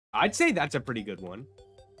I'd say that's a pretty good one.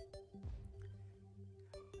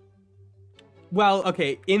 Well,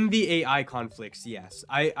 okay, in the AI conflicts, yes.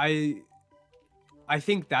 I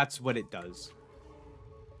think that's what it does.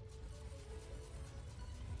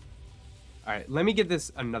 All right, let me give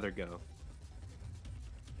this another go.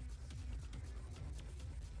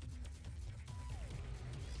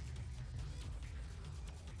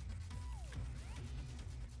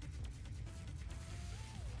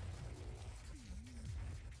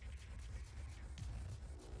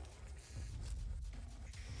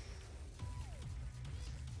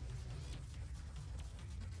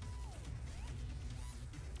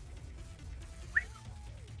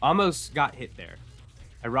 Almost got hit there.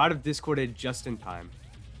 I Rod of Discorded just in time.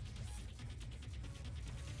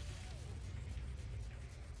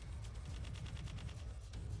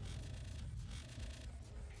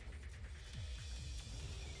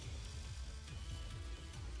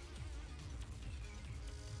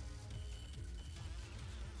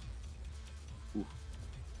 Ooh.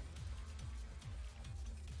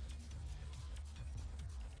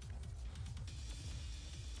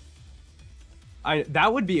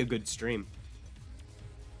 That would be a good stream.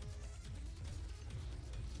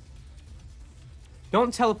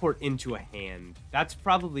 Don't teleport into a hand. That's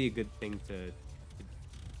probably a good thing to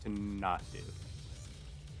not do.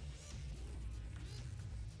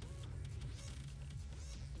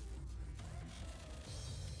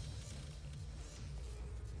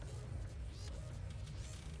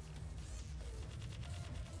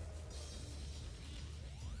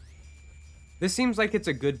 This seems like it's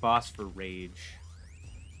a good boss for rage.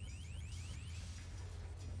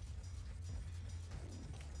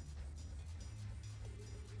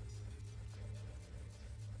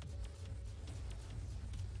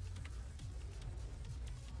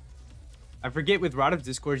 I forget with Rod of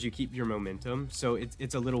Discord you keep your momentum, so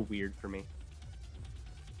it's a little weird for me.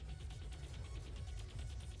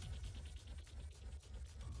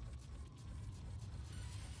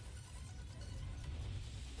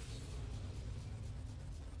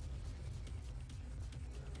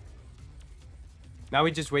 Now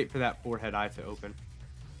we just wait for that forehead eye to open.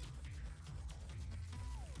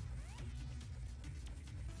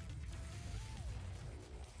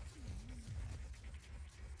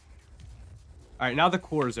 All right, now the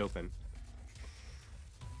core is open.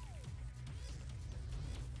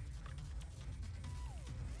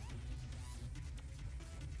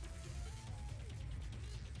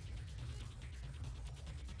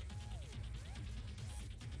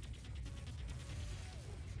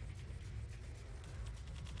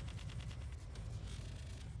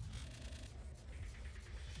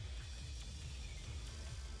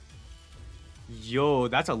 Yo,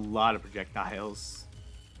 that's a lot of projectiles.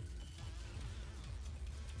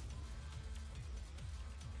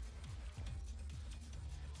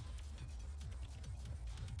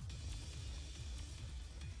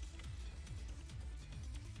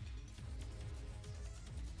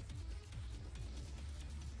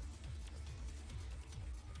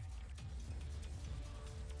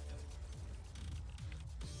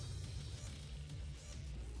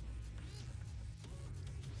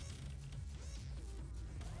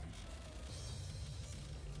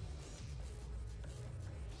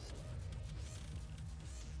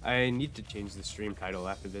 I need to change the stream title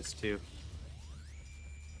after this, too.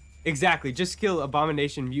 Exactly, just kill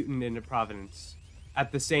Abomination, Mutant, and Providence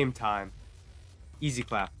at the same time. Easy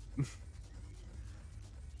clap.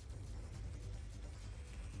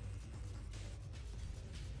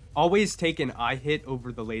 Always take an eye hit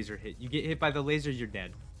over the laser hit. You get hit by the laser, you're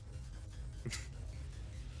dead.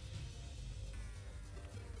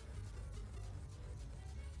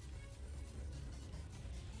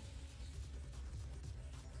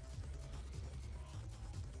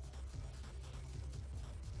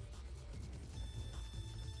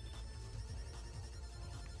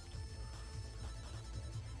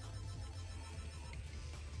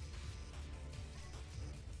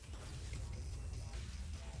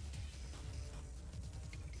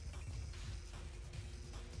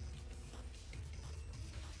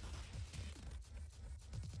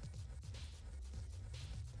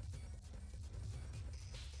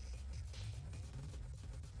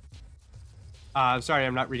 Sorry,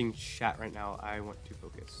 I'm not reading chat right now. I want to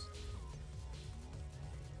focus.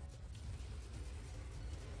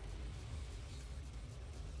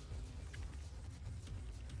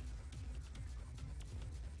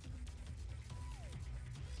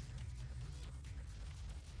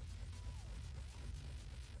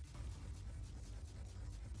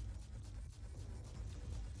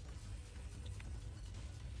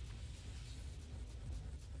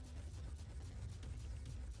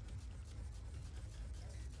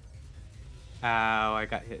 Ow, I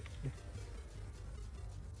got hit.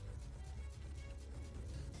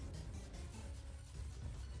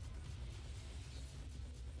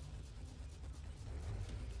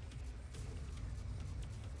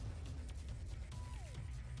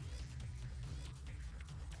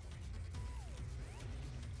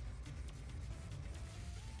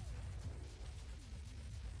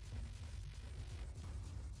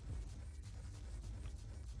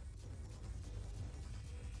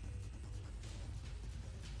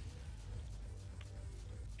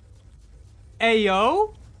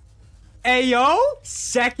 Ayo? Ayo?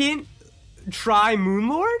 Second try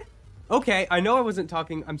Moonlord? Okay, I know I wasn't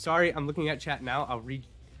talking. I'm sorry, I'm looking at chat now. I'll read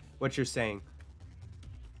what you're saying.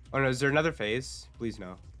 Oh no, is there another phase? Please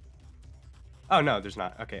no. Oh no, there's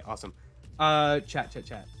not. Okay, awesome.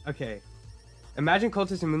 Chat. Okay. Imagine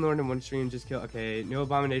cultists and Moonlord in one stream just kill. Okay, no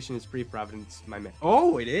abomination is free providence, my man.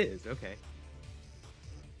 Oh, it is. Okay.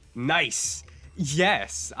 Nice.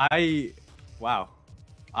 Yes, wow.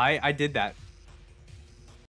 I did that.